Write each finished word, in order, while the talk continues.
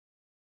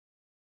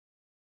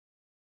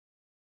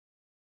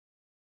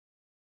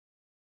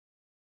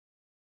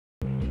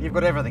You've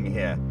got everything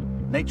here.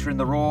 Nature in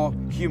the raw,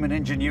 human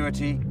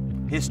ingenuity,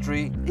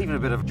 history, even a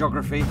bit of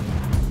geography.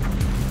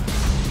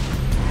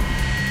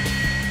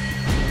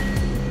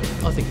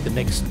 I think the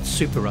next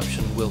super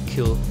eruption will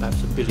kill perhaps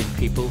 1 billion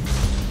people,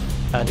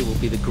 and it will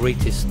be the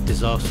greatest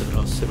disaster that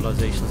our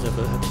civilization's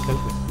ever had to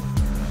cope with.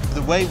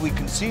 The way we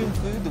consume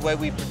food, the way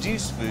we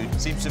produce food,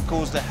 seems to have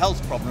caused a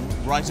health problem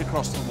right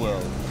across the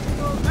world.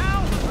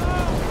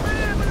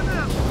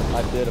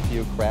 I did a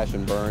few crash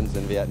and burns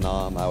in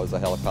Vietnam. I was a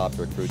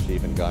helicopter crew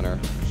chief and gunner,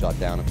 shot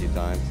down a few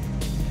times.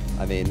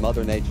 I mean,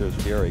 Mother Nature's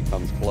fury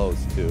comes close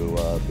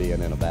to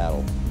being in a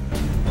battle.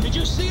 Did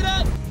you see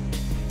that?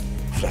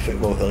 For a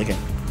football hooligan.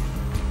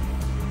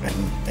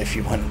 And if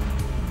you want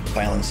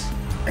violence,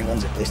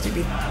 England's a place to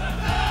be.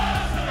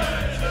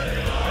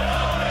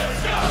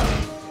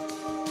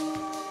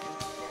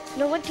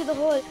 And I went to the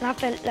hall and I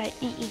felt like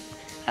eating.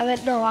 I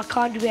went, no, I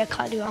can't do it,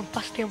 I'm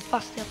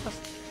fasting.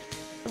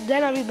 And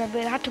then I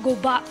remembered I had to go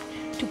back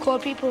to call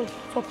people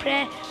for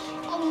prayer.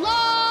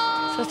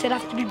 Allah! So I said I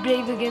have to be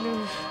brave again,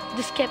 and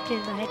just kept it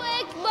in my head.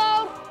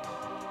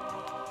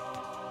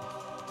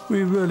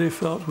 We really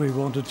felt we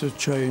wanted to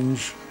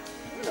change,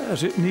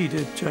 as it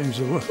needed, change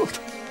the world.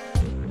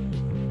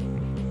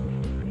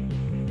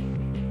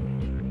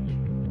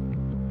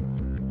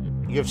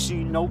 You've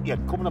seen no yet.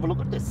 Come and have a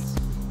look at this.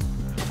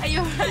 Are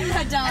you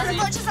alright, darling? As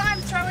much as I'm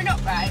throwing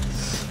up, right?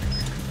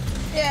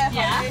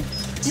 Yeah.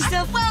 Do you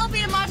still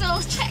well-being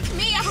models? Check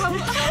me out.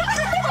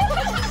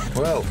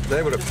 Well,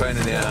 they were a pain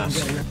in the ass.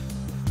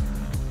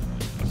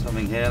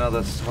 Something here,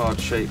 another hard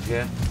shape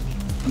here.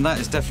 And that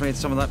is definitely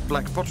some of that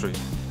black pottery.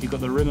 You've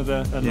got the rim of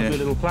a lovely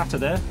little platter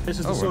there. This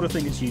is the sort of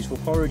thing it's used for: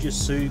 porridges,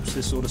 soups,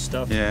 this sort of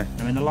stuff. Yeah.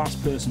 I mean, the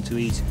last person to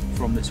eat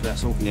from this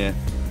vessel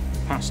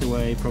passed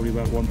away probably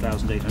about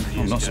 1,800 years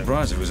ago. I'm not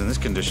surprised it was in this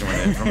condition when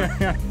it came from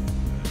it.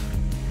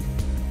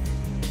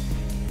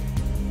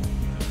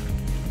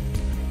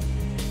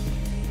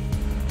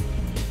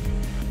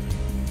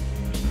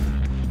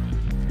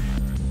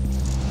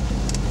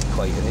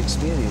 Quite an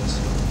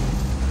experience.